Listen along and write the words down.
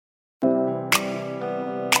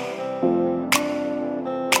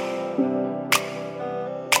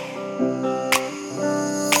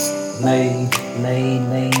नई नई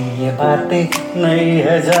नई ये बातें नई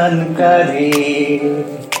है जानकारी,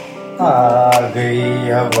 आ गई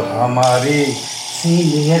अब हमारी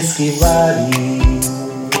सीनियर्स की बारी।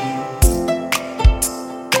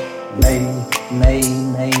 नई नई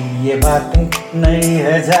नई ये बातें नई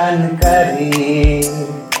है जानकारी,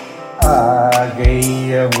 आ गई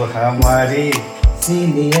अब हमारी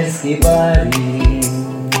सीनियर्स की बारी।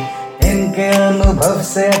 इनके अनुभव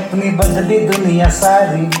से अपनी बदली दुनिया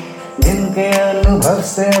सारी, इनके अनुभव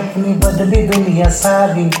से अपनी बदली दुनिया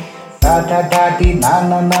सारी। टाटा टाटी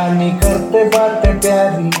नाना नानी करते बातें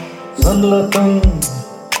प्यारी। सुन लो तुम,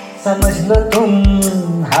 समझ लो तुम,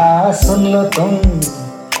 हाँ सुन लो तुम,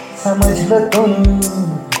 समझ लो तुम,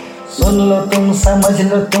 सुन लो तुम, समझ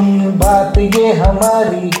लो तुम, बात ये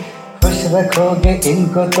हमारी। खुश रखोगे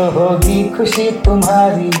इनको तो होगी खुशी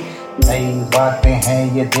तुम्हारी। नई बातें हैं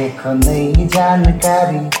ये देखो नई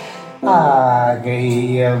जानकारी, आ गई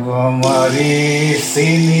अब हमारी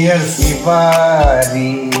सीनियर्स की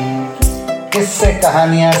बारी। किस्से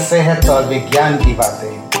कहानियां सेहत और विज्ञान की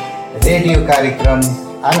बातें, रेडियो कार्यक्रम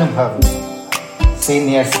अनुभव में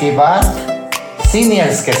सीनियर्स की बात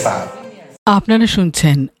सीनियर्स के साथ। আপনারা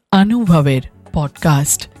শুনছেন অনুভবের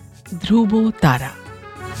পডকাস্ট ধ্রুব তারা।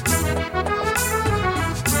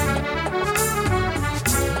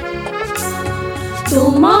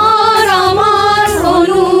 তোমার আমার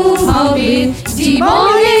অনুভবের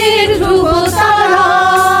জীবনের ধ্রুব তারা,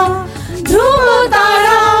 ধ্রুব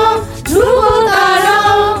তারা, ধ্রুব তারা,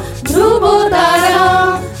 ধ্রুব তারা।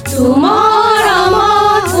 তোমার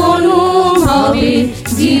আমার অনুভবের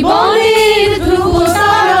জীবনের ধ্রুব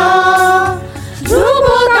তারা, ধ্রুব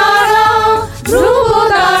তারা, ধ্রুব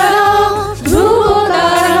তারা, ধ্রুব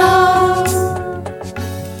তারা।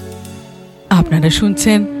 আপনারা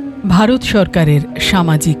শুনছেন ভারত সরকারের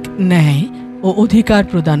সামাজিক ন্যায় ও অধিকার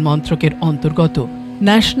প্রদান মন্ত্রকের অন্তর্গত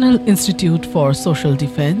national institute for social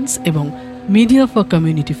defence এবং মিডিয়া ফর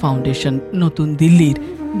কমিউনিটি ফাউন্ডেশন নতুন দিল্লির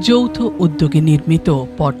যৌথ উদ্যোগে নির্মিত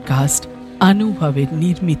পডকাস্ট অনুভবের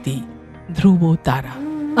নির্মিতি ধ্রুব তারা।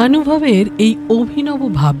 অনুভবের এই অভিনব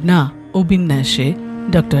ভাবনা ও বিন্যাসে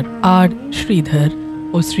ডক্টর আর শ্রীধর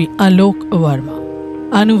ও শ্রী আলোক ওয়ার্মা।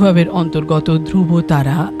 অনুভবের অন্তর্গত ধ্রুব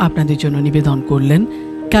তারা আপনাদের জন্য নিবেদন করলেন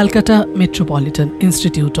Calcutta metropolitan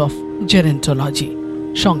institute of gerontology,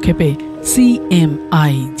 সংক্ষেপে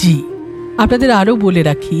CMIG। আপনাদের আরও বলে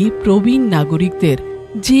রাখি, প্রবীণ নাগরিকদের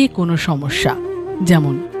যে কোনো সমস্যা,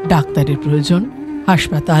 যেমন ডাক্তারের প্রয়োজন,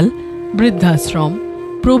 হাসপাতাল, বৃদ্ধাশ্রম,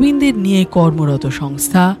 প্রবীণদের নিয়ে কর্মরত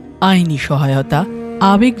সংস্থা, আইনি সহায়তা,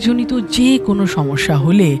 আবেগজনিত যে কোনো সমস্যা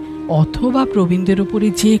হলে অথবা প্রবীণদের উপরে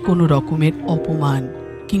যে কোনো রকমের অপমান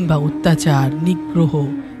কিংবা অত্যাচার, নিগ্রহ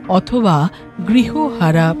অথবা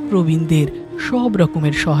গৃহহারা প্রবীণদের সব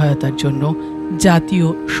রকমের সহায়তার জন্য জাতীয়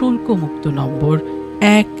শুল্কমুক্ত নম্বর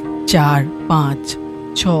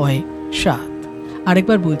 145667।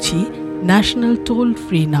 আরেকবার বলছি, ন্যাশনাল টোল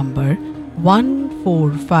ফ্রি নাম্বার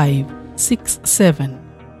 14567,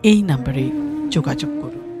 এই নম্বরে যোগাযোগ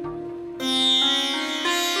করুন।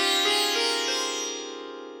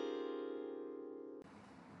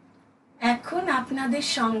 এখন আপনাদের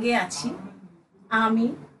সঙ্গে আছি আমি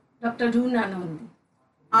ডক্টর রুনা নন্দী,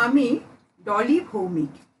 আমি ডলি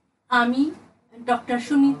ভৌমিক, আমি ডক্টর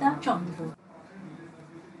সুনিতা চন্দ্র।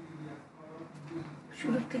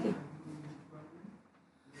 শুরু থেকে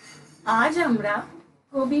আজ আমরা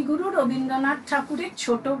কবিগুরু রবীন্দ্রনাথ ঠাকুরের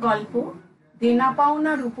ছোট গল্প দেনা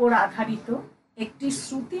পাওনার উপর আধারিত একটি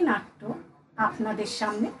শ্রুতি নাট্য আপনাদের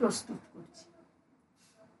সামনে প্রস্তুত করছি।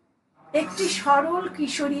 একটি সরল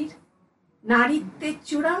কিশোরীর নারীত্বের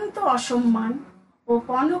চূড়ান্ত অসম্মান ও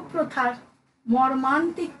পণপ্রথার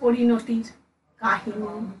মর্মান্তিক পরিণতির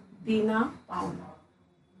কাহিনী দেনা পাওনা।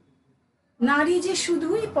 নারী যে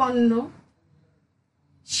শুধুই পণ্য,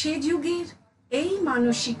 সে যুগের এই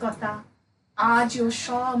মানসিকতা আজও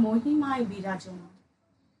স্বমহিমায় বিরাজমান।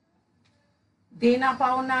 দেনা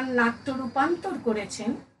পাওনার নাট্য রূপান্তর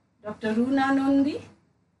করেছেন ডক্টর রুনা নন্দী,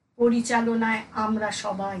 পরিচালনায় আমরা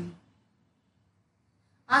সবাই।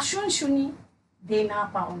 আসুন শুনি দেনা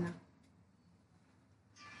পাওনা।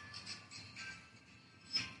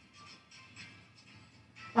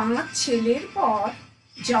 5 ছেলের পর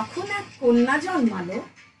যখন এক কন্যা জন্মালো,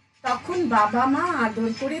 তখন বাবা মা আদর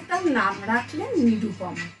করে তার নাম রাখলেন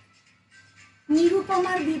নিরুপমা।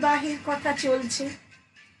 নিরুপমার বিবাহের কথা চলছে।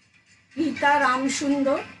 পিতা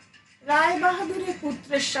রামসুন্দর রায় বাহাদুরের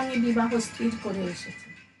পুত্রের সঙ্গে বিবাহ স্থির করে এসেছে।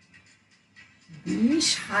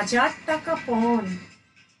 20,000 টাকা পণ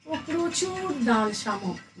ও প্রচুর দান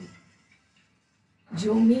সামগ্রী।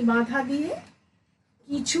 জমি বাঁধা দিয়ে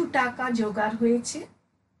কিছু টাকা জোগাড় হয়েছে,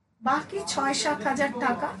 বাকি 6-7 হাজার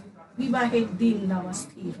টাকা বিবাহের দিন দেওয়া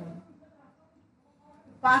স্থির হল।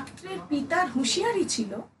 পাত্রের পিতার হুঁশিয়ারি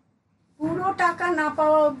ছিল, পুরো টাকা না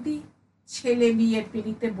পাওয়া অবধি ছেলে বিয়ের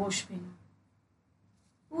পিঁড়িতে বসবে না।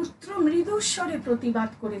 পুত্র মৃদুস্বরে প্রতিবাদ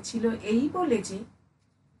করেছিল, এই বলে যে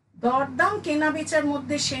দরদাম কেনা বেচার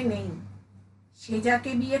মধ্যে সে নেই, সে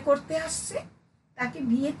যাকে বিয়ে করতে আসছে তাকে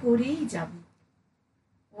বিয়ে করেই যাবে।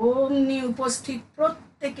 অমনি উপস্থিত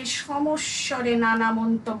প্রত্যেকে সমস্বরে নানা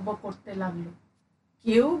মন্তব্য করতে লাগলো।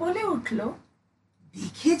 কেউ বলে উঠল,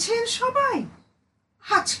 দেখেছেন সবাই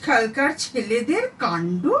আজকালকার ছেলেদের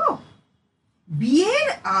কাণ্ড? বিয়ের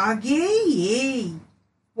আগেই এই,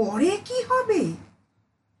 পরে কি হবে?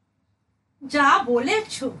 যা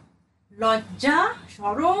বলেছ, লজ্জা,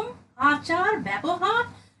 শরম, আচার, ব্যবহার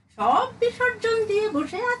সব বিসর্জন দিয়ে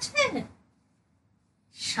বসে আছে।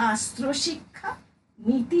 শাস্ত্র শিক্ষা,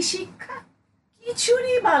 নীতি শিক্ষা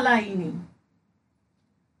কিছুরই বালাই নেই।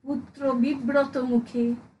 পুত্র বিব্রত মুখে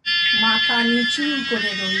মাথা নিচু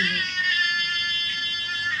করে রইল।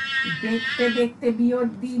 দেখতে দেখতে বিয়ের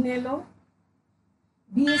দিন এলো।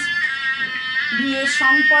 বিয়ে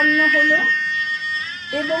সম্পন্ন হলো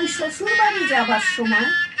এবং শ্বশুর বাড়ি যাবার সময়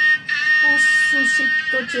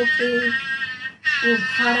অশ্রুসিক্ত চোখে ও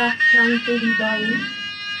ভারাক্রান্ত হৃদয়ে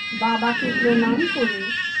বাবাকে প্রণাম করে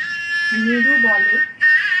নীরু বলে,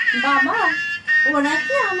 বাবা, ওরা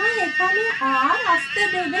কি আমায় এখানে আর আসতে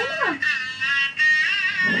দেবে না?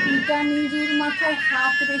 পিতা নীরুর মাথায়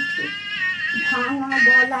হাত রেখে ভাঙা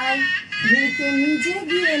গলায় মেয়েকে নিজে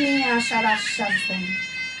গিয়ে নিয়ে আসার আশ্বাস দেন।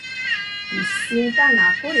 চিন্তা না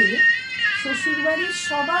করে শ্বশুরবাড়ির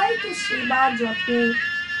সবাইকে সেবা যত্নে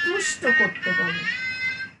তুষ্ট করতে বলে।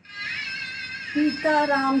 পিতা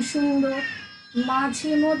রামসুন্দর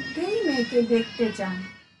মাঝে মধ্যেই মেয়েকে দেখতে যান।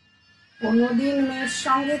 কোনোদিন মেয়ের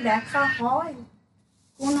সঙ্গে দেখা হয়,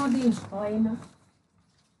 কোনোদিন হয় না।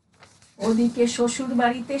 ওদিকে শ্বশুর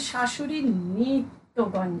বাড়িতে শাশুড়ির নিত্য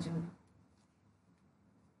গঞ্জন।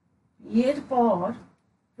 বিয়ের পর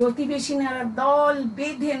প্রতিবেশিনীরা দল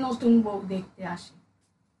বেঁধে নতুন বউ দেখতে আসে।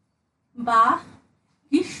 বাহ,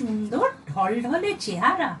 কি সুন্দর ঢলঢলে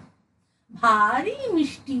চেহারা, ভারী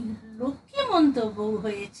মিষ্টি লক্ষ্মীমন্ত বউ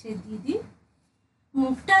হয়েছে দিদি।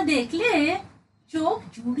 মুখটা দেখলে চোখ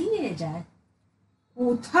জুড়িয়ে যায়।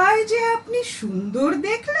 কোথায় যে আপনি সুন্দর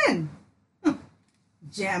দেখলেন?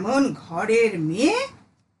 যেমন ঘরের মেয়ে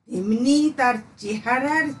তেমনি তার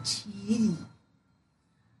চেহারার ছিরি।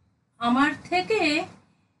 আমার থেকে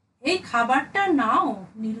এই খাবারটা নাও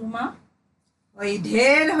নিরুমা। ওই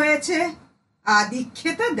ঢের হয়েছে,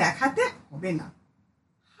 আদিক্ষেতা দেখাতে হবে না।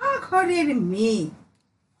 ঘরের মেয়ে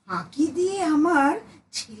ফাঁকি দিয়ে আমার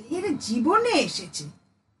ছেলের জীবনে এসেছে।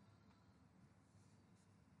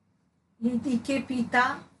 এদিকে পিতা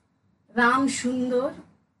রামসুন্দর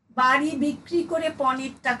বাড়ি বিক্রি করে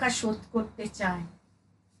পণের টাকা শোধ করতে চায়।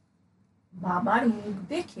 বাবার মুখ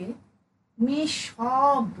দেখে মেয়ে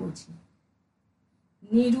সব বোঝে।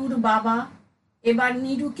 নীরুর বাবা এবার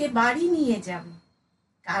নীরুকে বাড়ি নিয়ে যাবে,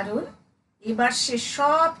 কারণ এবার সে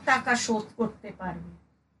সব টাকা শোধ করতে পারবে।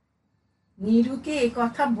 নীরুকে এ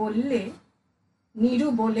কথা বললে নীরু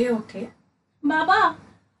বলে ওঠে, বাবা,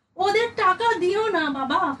 ওদের টাকা দিও না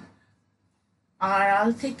বাবা। আড়াল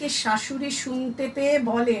থেকে শাশুড়ি শুনতে পেয়ে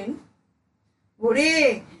বলেন, ওরে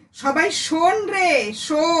সবাই শোন রে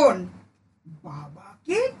শোন,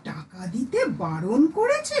 বাবাকে টাকা দিতে বারণ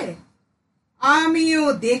করেছে। আমিও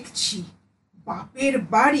দেখছি বাপের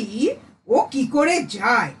বাড়ি ও কি করে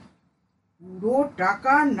যায়। পুরো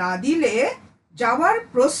টাকা না দিলে যাওয়ার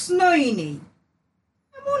প্রশ্নই নেই।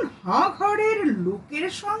 এমন ঘরের লোকের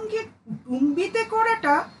সঙ্গে কুটুম্বিতে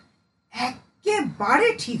করাটা একেবারে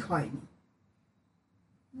ঠিক হয়নি।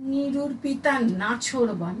 নীরুর পিতা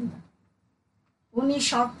নাছোড় বান্দা, উনি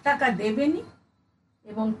সব টাকা দেবেনই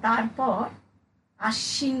এবং তারপর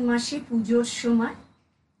আশ্বিন মাসে পুজোর সময়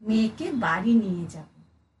মেয়েকে বাড়ি নিয়ে যাবে।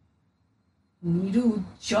 নীরু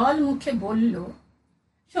উজ্জ্বল মুখে বলল,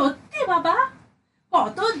 সত্যি বাবা,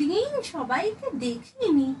 কতদিন সবাইকে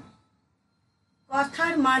দেখিনি।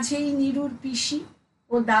 কথার মাঝেই নীরুর পিসি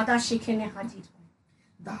ও দাদা সেখানে হাজির হয়।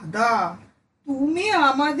 দাদা, তুমি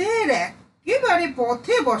আমাদের একেবারে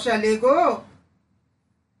পথে বসালে গো।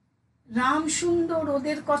 রামসুন্দর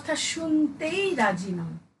ওদের কথা শুনতেই রাজি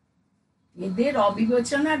নন। এদের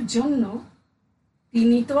অবিবেচনার জন্য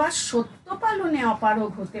তিনি তো আর সত্য পালনে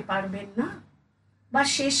অপারগ হতে পারবেন না, বা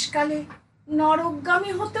শেষকালে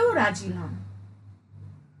নরকগামী হতেও রাজি নন।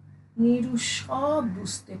 নীরু সব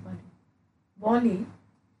বুঝতে পারে, বলে,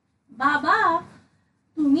 বাবা,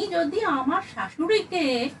 তুমি যদি আমার শাশুড়িকে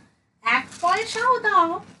 1 পয়সাও দাও,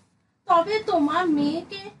 তবে তোমার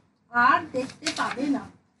মেয়েকে আর দেখতে পাবে না।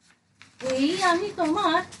 এই আমি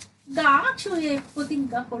তোমার গা ছুঁয়ে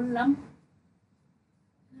প্রতিজ্ঞা করলাম।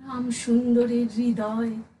 রাম সুন্দরের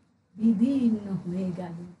হৃদয় বিদীর্ণ হয়ে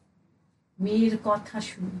গেল মেয়ের কথা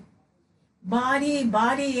শুনে। বারে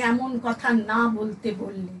বারে এমন কথা না বলতে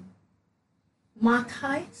বললেন।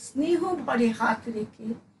 মাথায় স্নেহ ভরে হাত রেখে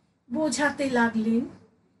বোঝাতে লাগলেন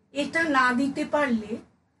এটা না দিতে পারলে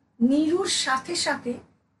নীরুর সাথে সাথে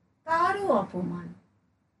তারও অপমান।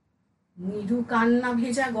 নীরু কান্না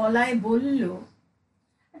ভেজা গলায় বলল,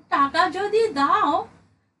 টাকা যদি দাও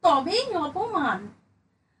তবেই অপমান।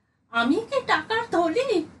 আমি কি টাকার থলি?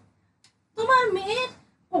 তোমার মেয়ের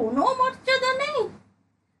কোনো মর্যাদা নেই?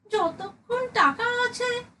 যতক্ষণ টাকা আছে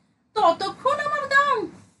ততক্ষণ আমার দাম।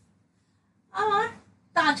 আর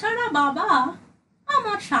তাছাড়া বাবা,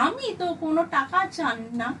 আমার স্বামী তো কোনো টাকা চান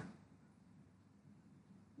না।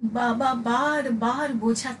 বাবা বারবার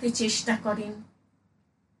বোঝাতে চেষ্টা করেন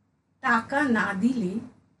টাকা না দিলে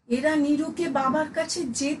এরা নীরুকে বাবার কাছে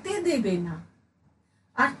যেতে দেবে না।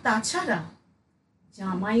 আর তাছাড়া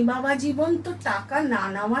জামাই বাবা জীবন তো টাকা না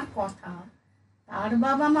নেওয়ার কথা তার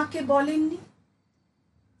বাবা মাকে বলেননি।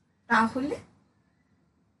 তাহলে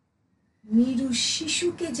নীরু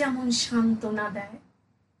শিশুকে যেমন সান্ত্বনা দেয়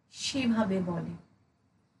সেভাবে বলে,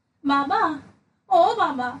 বাবা, ও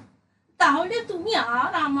বাবা, তাহলে তুমি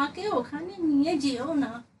আর আমাকে ওখানে নিয়ে যেও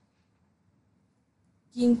না।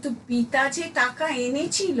 কিন্তু পিতা যে টাকা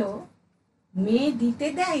এনেছিল মেয়ে দিতে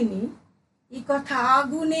দেয়নি এ কথা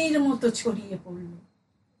আগুনের মতো ছড়িয়ে পড়ল।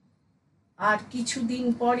 আর কিছুদিন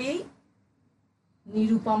পরেই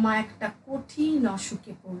নিরুপমা একটা কঠিন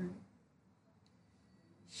অসুখে পড়ল।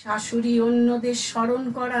 শাশুড়ি অন্যদের স্মরণ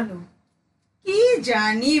করালো, কি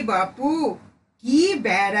জানি বাপু, কি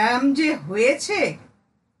ব্যারাম যে হয়েছে।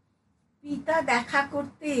 পিতা দেখা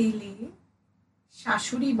করতে এলে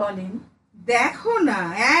শাশুড়ি বলেন, দেখো না,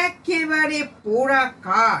 একেবারে পোড়া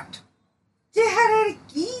কাঠ। চেহারার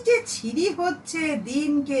কি যে ছিরি হচ্ছে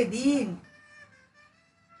দিনকে দিন।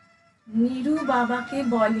 নীরু বাবাকে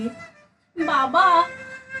বলে, বাবা,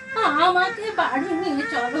 আমাকে বাড়ি নিয়ে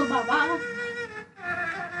চলো বাবা।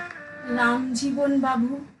 রামজীবন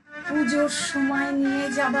বাবু পুজোর সময় নিয়ে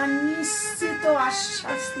যাবার নিশ্চিত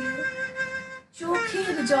আশ্বাস দিয়ে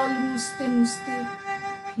চোখের জল মুছতে মুছতে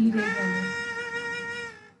ফিরে গেলেন।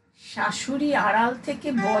 শাশুড়ি আড়াল থেকে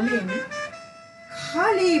বলেন,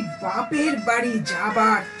 খালি বাপের বাড়ি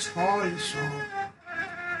যাবার ছল সব।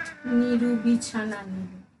 নীরু বিছানা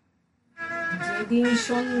নিল। যেদিন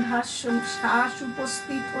সন্ধ্যার শ্বাস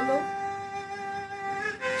উপস্থিত হলো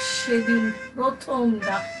সেদিন প্রথম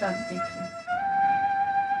ডাক্তার দেখে,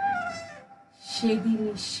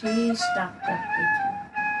 সেদিনই শেষ ডাক্তার দেখে।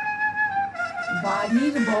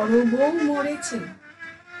 বাড়ির বড় বউ মরেছে,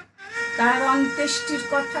 তার অন্ত্যেষ্টির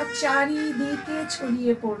কথা চারিদিকে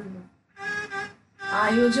ছড়িয়ে পড়ল।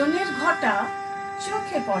 আয়োজনের ঘটা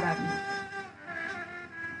চোখে পড়ার মতো।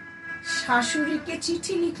 শাশুড়িকে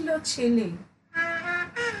চিঠি লিখল ছেলে,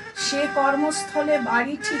 সে কর্মস্থলে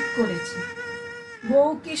বাড়ি ঠিক করেছে,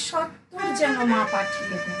 বউকে সত্তর যেন মা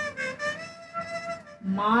পাঠিয়ে দেয়।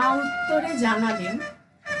 মা উত্তরে জানালেন,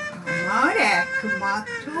 আমার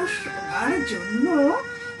একমাত্র সোনার জন্য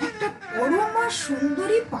একটা পরমা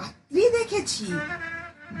সুন্দরী পাত্রী দেখেছি,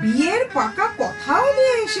 বিয়ের পাকা কথাও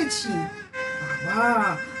দিয়ে এসেছি। বাবা,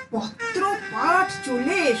 পত্র পাঠ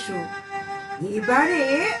চলে এসো, এবারে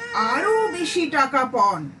আরো বেশি টাকা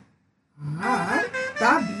পণ, আর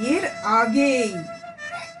তা বিয়ের আগেই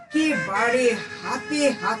একেবারে হাতে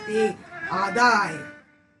হাতে আদায়।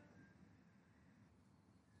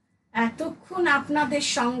 এতক্ষণ আপনাদের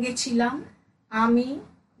সঙ্গে ছিলাম আমি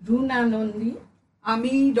রুনা নন্দী,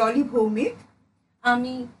 আমি ডলি ভৌমিক,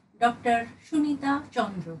 আমি ডক্টর সুনিতা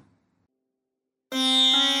চন্দ্র।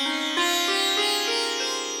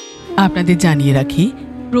 আপনাদের জানিয়ে রাখি,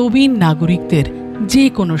 প্রবীণ নাগরিকদের যে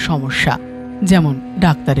কোনো সমস্যা, যেমন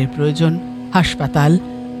ডাক্তারের প্রয়োজন, হাসপাতাল,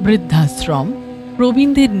 বৃদ্ধাশ্রম,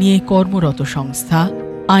 প্রবীণদের নিয়ে কর্মরত সংস্থা,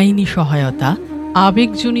 আইনি সহায়তা,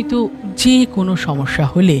 আবেগজনিত যে কোনো সমস্যা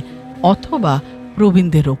হলে অথবা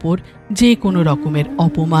প্রবীণদের ওপর যে কোনো রকমের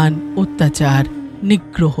অপমান, অত্যাচার,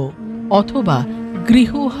 নিগ্রহ অথবা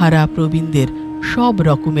গৃহহারা প্রবীণদের সব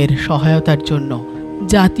রকমের সহায়তার জন্য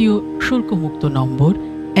জাতীয় শুল্কমুক্ত নম্বর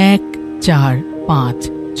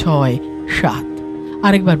 145667,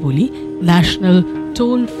 আরেকবার বলি, ন্যাশনাল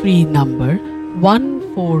টোল ফ্রি নাম্বার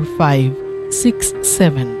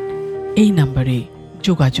 14567, এই নম্বরে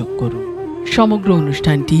যোগাযোগ করুন। সমগ্র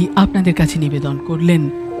অনুষ্ঠানটি আপনাদের কাছে নিবেদন করলেন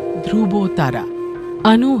ধ্রুব তারা।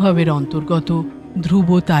 অনুভবের অন্তর্গত ধ্রুব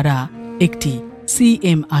তারা একটি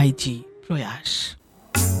CMIG প্রয়াস।